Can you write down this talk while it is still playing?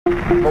4,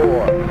 3,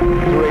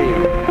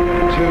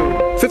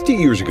 2. 50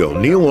 years ago,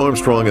 Neil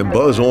Armstrong and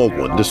Buzz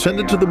Aldrin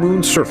descended to the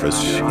moon's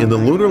surface in the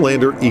lunar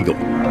lander Eagle,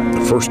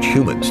 the first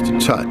humans to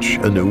touch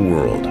a new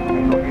world.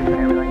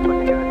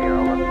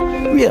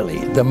 Really,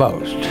 the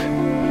most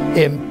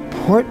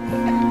important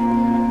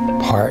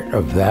part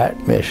of that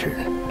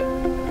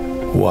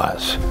mission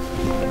was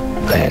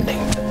landing.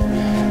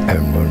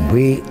 And when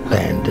we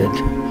landed,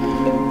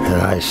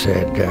 and I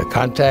said,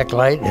 contact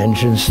light,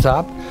 engine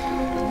stop,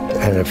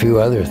 and a few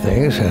other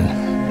things, and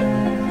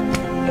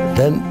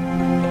then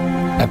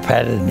I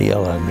patted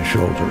Neil on the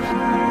shoulder.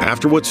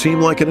 After what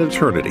seemed like an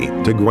eternity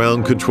to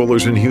ground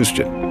controllers in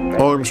Houston,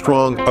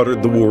 Armstrong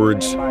uttered the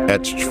words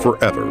etched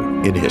forever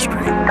in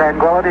history.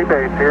 Tranquility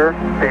Base here.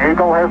 The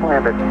Eagle has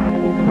landed.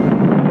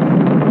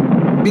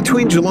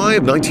 Between July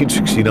of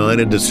 1969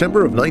 and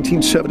December of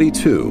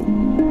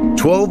 1972,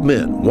 12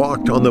 men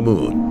walked on the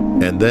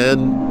moon, and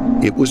then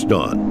it was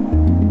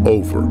done.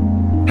 Over.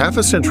 Half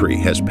a century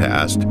has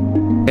passed,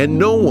 and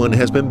no one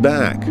has been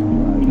back.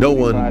 No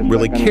one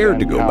really cared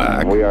to go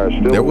back.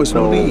 There was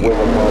no need.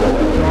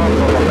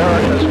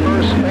 America's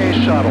first space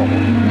shuttle,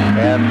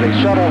 and the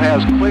shuttle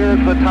has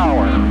cleared the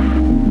tower.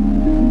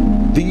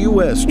 The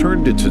U.S.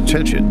 turned its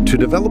attention to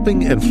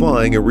developing and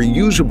flying a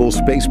reusable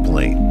space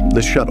plane,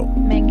 the shuttle,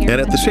 and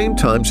at the same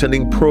time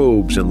sending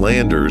probes and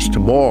landers to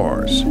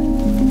Mars.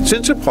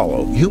 Since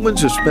Apollo,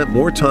 humans have spent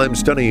more time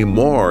studying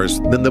Mars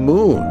than the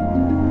moon.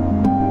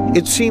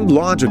 It seemed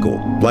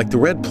logical, like the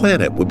Red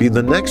Planet would be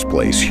the next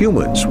place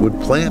humans would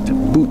plant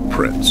boot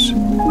prints.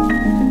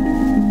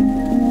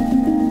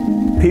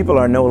 People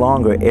are no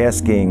longer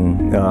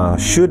asking,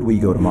 should we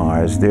go to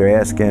Mars? They're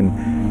asking,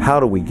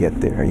 how do we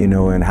get there, you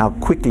know, and how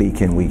quickly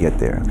can we get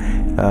there?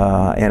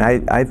 And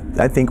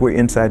I think we're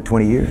inside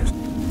 20 years.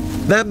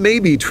 That may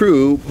be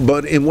true,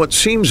 but in what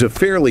seems a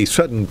fairly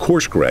sudden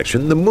course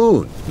correction, the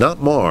moon,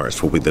 not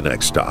Mars, will be the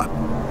next stop.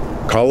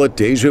 Call it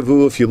deja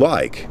vu if you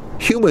like.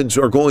 Humans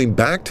are going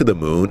back to the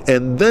moon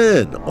and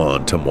then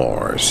on to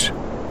Mars.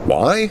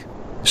 Why?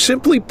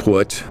 Simply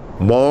put,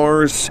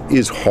 Mars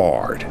is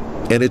hard,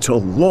 and it's a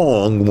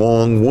long,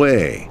 long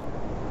way.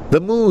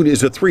 The moon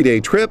is a 3-day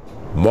trip.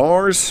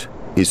 Mars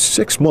is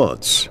 6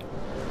 months.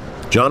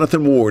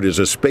 Jonathan Ward is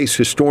a space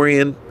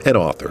historian and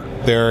author.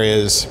 There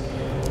is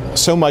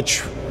so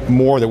much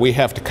more that we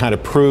have to kind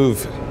of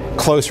prove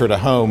closer to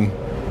home.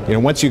 You know,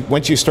 once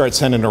you start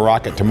sending a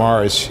rocket to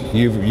Mars,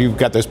 you've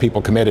got those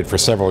people committed for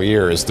several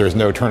years. There's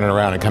no turning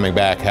around and coming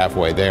back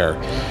halfway there.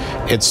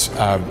 It's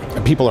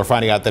people are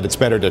finding out that it's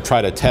better to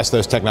try to test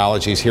those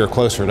technologies here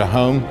closer to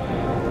home.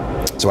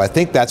 So I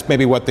think that's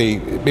maybe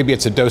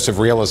it's a dose of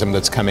realism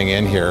that's coming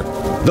in here.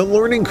 The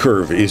learning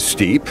curve is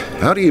steep.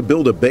 How do you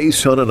build a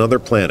base on another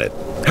planet?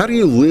 How do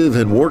you live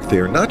and work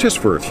there, not just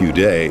for a few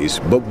days,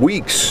 but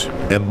weeks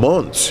and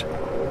months?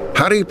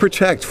 How do you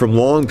protect from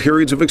long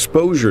periods of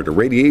exposure to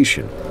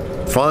radiation,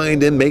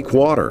 find and make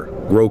water,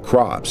 grow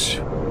crops?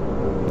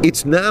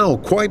 It's now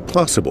quite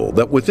possible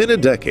that within a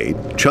decade,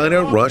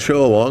 China, Russia,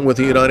 along with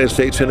the United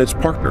States and its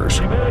partners,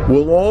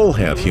 will all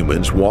have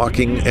humans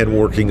walking and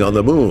working on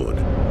the moon,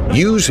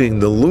 using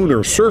the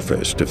lunar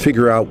surface to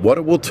figure out what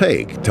it will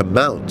take to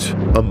mount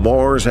a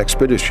Mars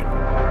expedition.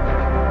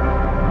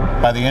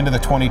 By the end of the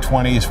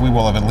 2020s, we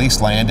will have at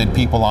least landed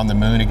people on the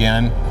moon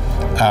again.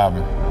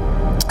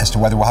 As to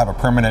whether we'll have a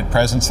permanent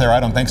presence there, I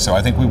don't think so.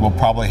 I think we will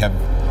probably have,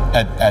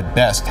 at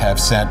best, have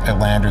sent a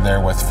lander there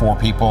with 4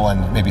 people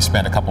and maybe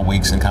spend a couple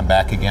weeks and come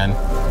back again.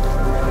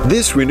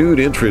 This renewed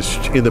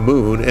interest in the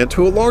moon, and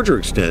to a larger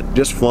extent,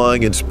 just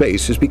flying in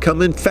space, has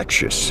become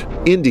infectious.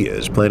 India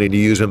is planning to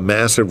use a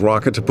massive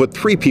rocket to put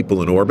 3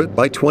 people in orbit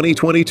by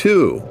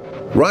 2022.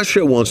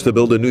 Russia wants to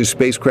build a new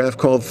spacecraft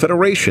called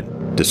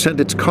Federation to send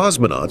its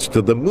cosmonauts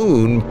to the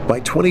moon by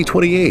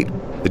 2028.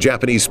 The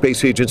Japanese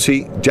space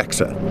agency,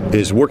 JAXA,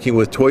 is working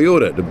with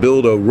Toyota to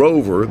build a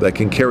rover that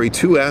can carry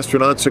 2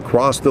 astronauts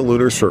across the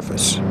lunar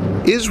surface.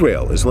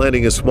 Israel is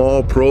landing a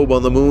small probe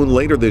on the moon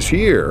later this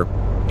year,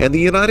 and the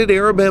United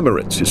Arab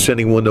Emirates is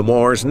sending one to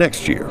Mars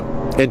next year.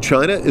 And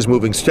China is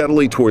moving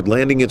steadily toward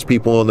landing its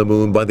people on the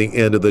moon by the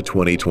end of the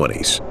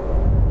 2020s.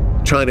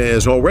 China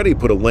has already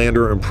put a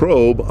lander and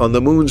probe on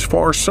the moon's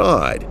far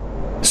side,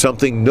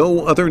 something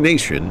no other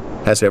nation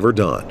has ever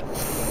done.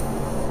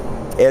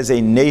 As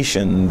a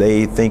nation,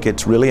 they think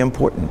it's really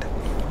important.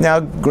 Now,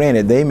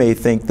 granted, they may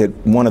think that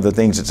one of the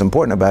things that's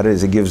important about it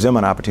is it gives them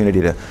an opportunity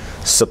to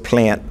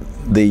supplant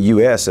the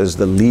U.S. as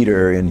the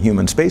leader in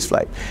human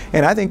spaceflight.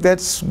 And I think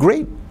that's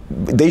great.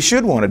 They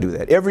should want to do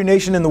that. Every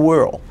nation in the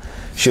world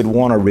should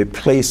want to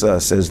replace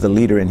us as the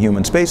leader in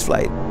human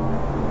spaceflight.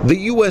 The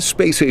U.S.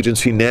 space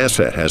agency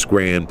NASA has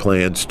grand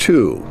plans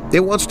too. It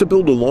wants to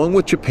build, along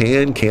with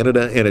Japan,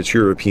 Canada, and its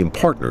European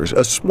partners,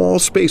 a small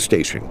space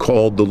station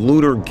called the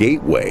Lunar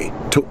Gateway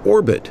to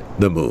orbit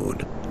the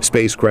moon.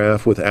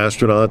 Spacecraft with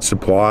astronauts,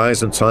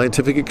 supplies, and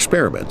scientific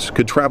experiments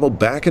could travel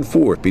back and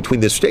forth between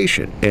the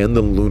station and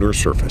the lunar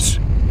surface.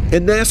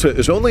 And NASA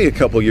is only a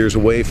couple years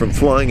away from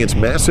flying its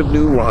massive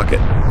new rocket,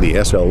 the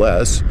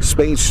SLS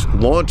Space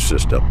Launch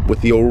System, with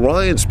the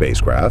Orion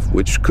spacecraft,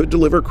 which could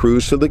deliver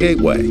crews to the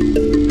Gateway.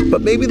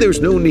 But maybe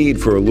there's no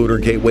need for a lunar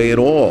gateway at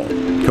all.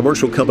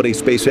 Commercial company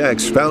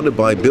SpaceX, founded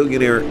by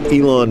billionaire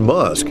Elon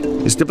Musk,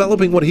 is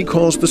developing what he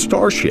calls the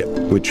Starship,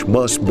 which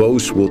Musk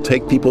boasts will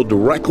take people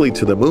directly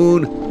to the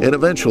moon and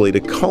eventually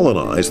to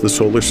colonize the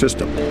solar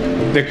system.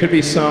 There could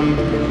be some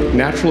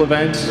natural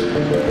event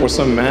or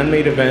some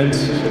man-made event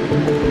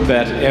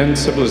that ends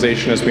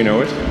civilization as we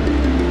know it,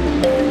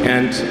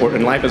 or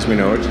in life as we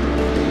know it.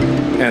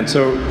 And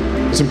so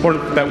it's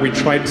important that we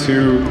try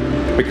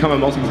to become a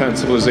multi-planet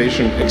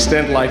civilization,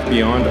 extend life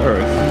beyond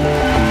Earth.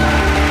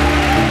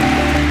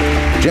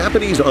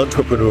 Japanese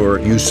entrepreneur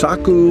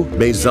Yusaku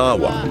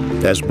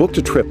Maezawa has booked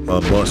a trip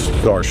on Musk's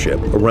Starship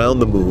around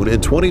the moon in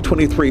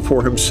 2023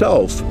 for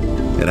himself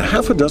and a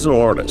half a dozen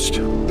artists.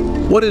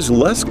 What is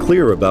less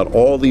clear about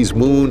all these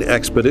moon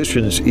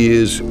expeditions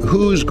is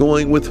who's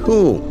going with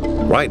whom.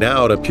 Right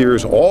now, it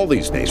appears all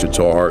these nations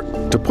are,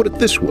 to put it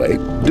this way,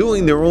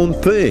 doing their own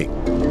thing.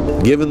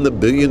 Given the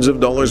billions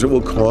of dollars it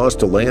will cost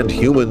to land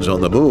humans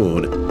on the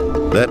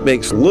moon, that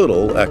makes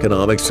little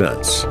economic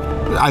sense.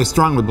 I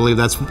strongly believe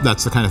that's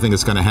the kind of thing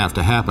that's going to have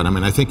to happen. I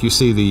mean, I think you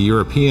see the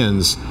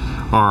Europeans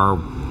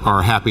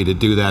are happy to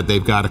do that.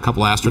 They've got a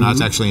couple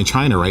astronauts actually in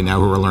China right now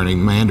who are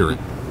learning Mandarin,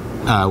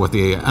 with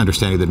the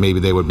understanding that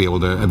maybe they would be able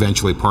to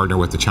eventually partner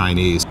with the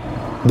Chinese.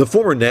 The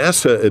former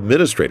NASA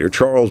administrator,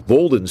 Charles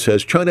Bolden,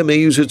 says China may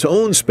use its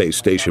own space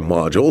station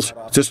modules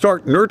to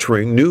start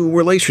nurturing new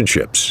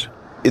relationships.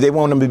 They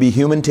want them to be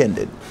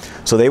human-tended.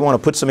 So they want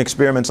to put some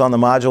experiments on the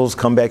modules,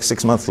 come back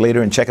 6 months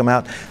later and check them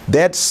out.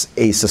 That's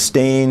a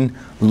sustained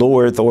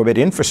low Earth orbit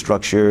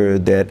infrastructure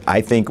that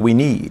I think we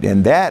need.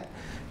 And that,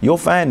 you'll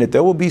find that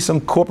there will be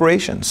some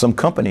corporations, some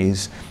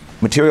companies,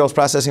 materials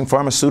processing,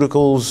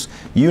 pharmaceuticals,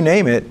 you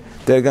name it,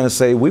 they're going to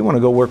say, we want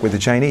to go work with the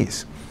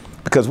Chinese.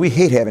 Because we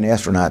hate having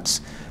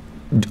astronauts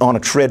on a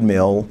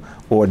treadmill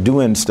or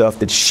doing stuff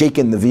that's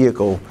shaking the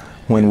vehicle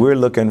when we're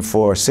looking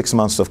for 6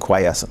 months of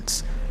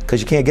quiescence. Because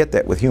you can't get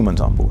that with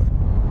humans on board.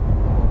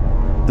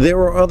 There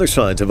are other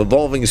signs of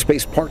evolving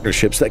space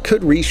partnerships that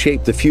could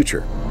reshape the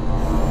future.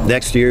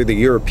 Next year, the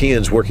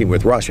Europeans, working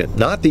with Russia,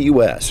 not the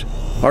U.S.,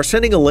 are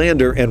sending a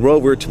lander and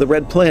rover to the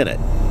Red Planet.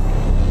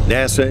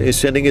 NASA is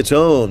sending its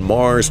own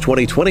Mars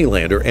 2020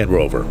 lander and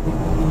rover.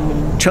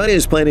 China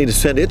is planning to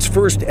send its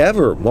first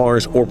ever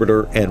Mars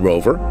orbiter and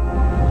rover.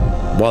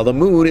 While the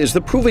moon is the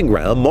proving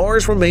ground,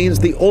 Mars remains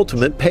the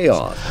ultimate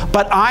payoff.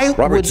 But I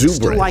Robert would still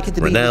ZUBRIN, like it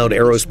to be renowned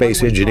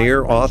aerospace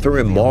engineer, author,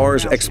 and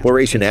Mars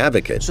exploration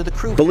advocate,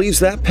 believes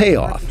that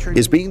payoff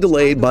is being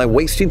delayed by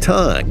wasting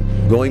time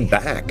going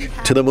back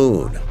to the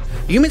moon.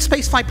 The human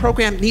spaceflight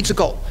program needs a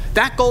goal.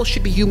 That goal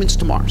should be humans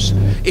to Mars.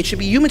 It should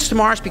be humans to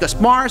Mars because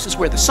Mars is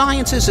where the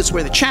science is, it's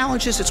where the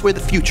challenge is, it's where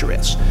the future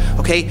is.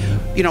 Okay?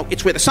 You know,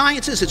 it's where the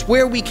science is, it's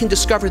where we can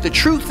discover the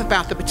truth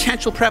about the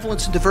potential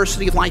prevalence and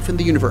diversity of life in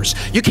the universe.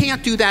 You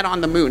can't do that on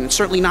the moon, and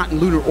certainly not in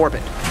lunar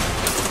orbit.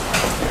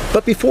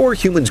 But before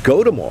humans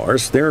go to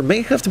Mars, there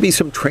may have to be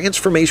some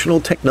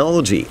transformational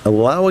technology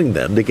allowing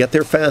them to get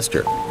there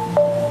faster.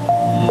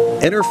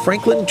 Enter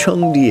Franklin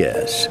Chung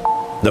Diaz.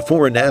 The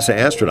former NASA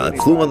astronaut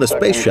flew on the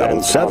space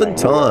shuttle 7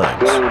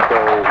 times.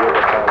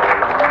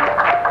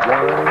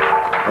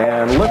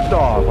 And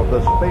liftoff of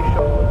the space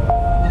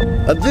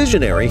shuttle. A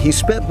visionary, he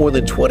spent more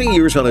than 20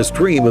 years on his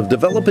dream of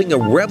developing a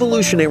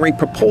revolutionary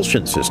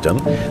propulsion system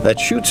that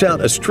shoots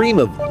out a stream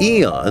of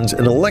eons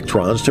and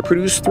electrons to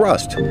produce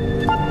thrust.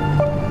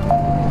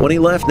 When he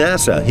left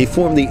NASA, he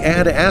formed the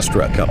Ad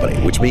Astra company,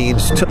 which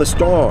means to the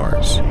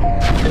stars.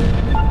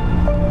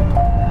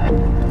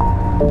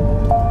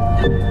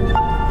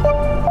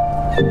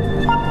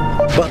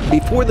 But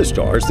before the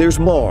stars, there's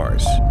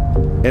Mars.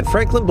 And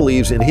Franklin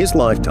believes in his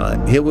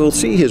lifetime, he will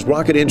see his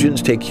rocket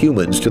engines take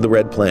humans to the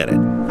Red Planet.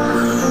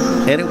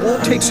 And it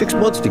won't take 6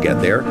 months to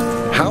get there.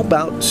 How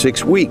about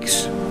 6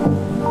 weeks?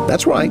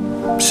 That's right,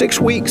 6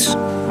 weeks.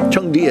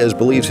 Chung Diaz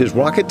believes his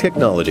rocket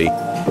technology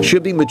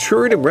should be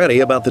matured and ready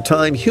about the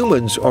time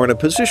humans are in a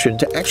position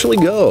to actually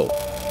go.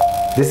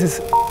 This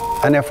is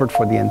an effort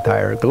for the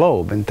entire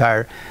globe,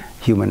 entire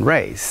human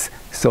race.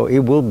 So it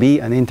will be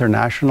an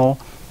international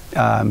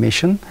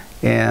mission,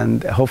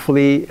 and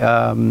hopefully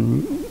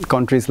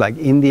countries like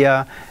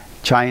India,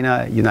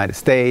 China, United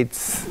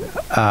States,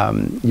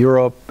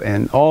 Europe,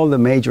 and all the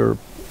major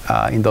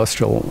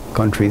industrial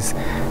countries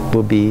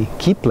will be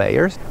key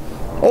players.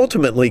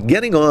 Ultimately,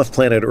 getting off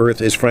planet Earth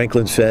is,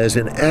 Franklin says,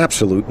 an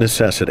absolute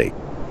necessity.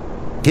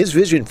 His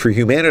vision for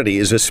humanity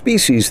is a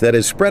species that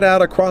is spread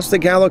out across the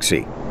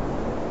galaxy,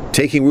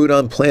 taking root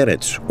on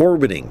planets,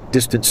 orbiting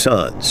distant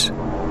suns.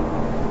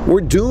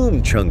 We're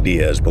doomed, Chung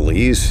Diaz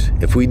believes,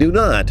 if we do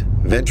not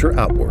venture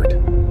outward.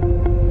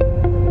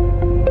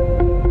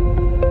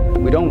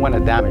 We don't want to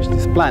damage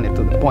this planet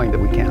to the point that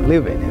we can't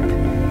live in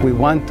it. We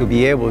want to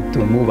be able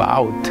to move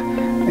out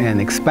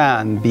and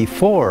expand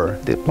before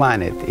the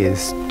planet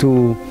is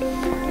too,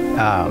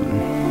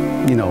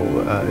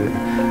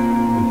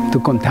 too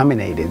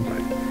contaminated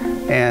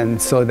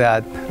and so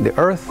that the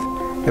Earth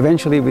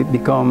eventually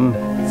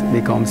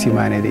becomes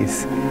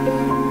humanity's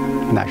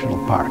national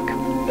park.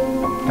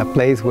 A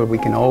place where we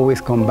can always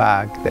come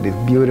back, that is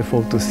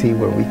beautiful to see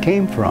where we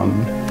came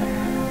from,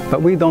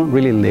 but we don't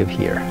really live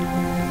here.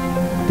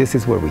 This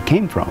is where we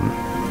came from,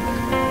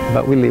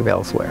 but we live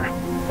elsewhere.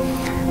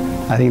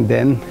 I think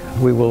then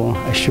we will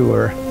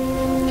assure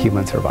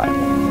human survival.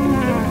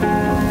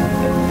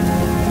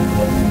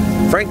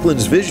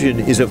 Franklin's vision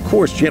is, of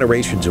course,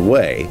 generations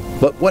away,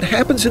 but what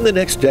happens in the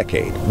next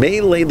decade may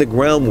lay the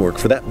groundwork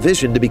for that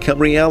vision to become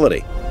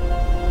reality.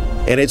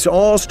 And it's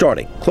all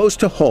starting close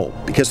to home,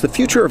 because the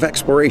future of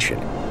exploration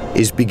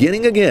is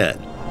beginning again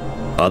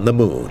on the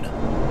moon.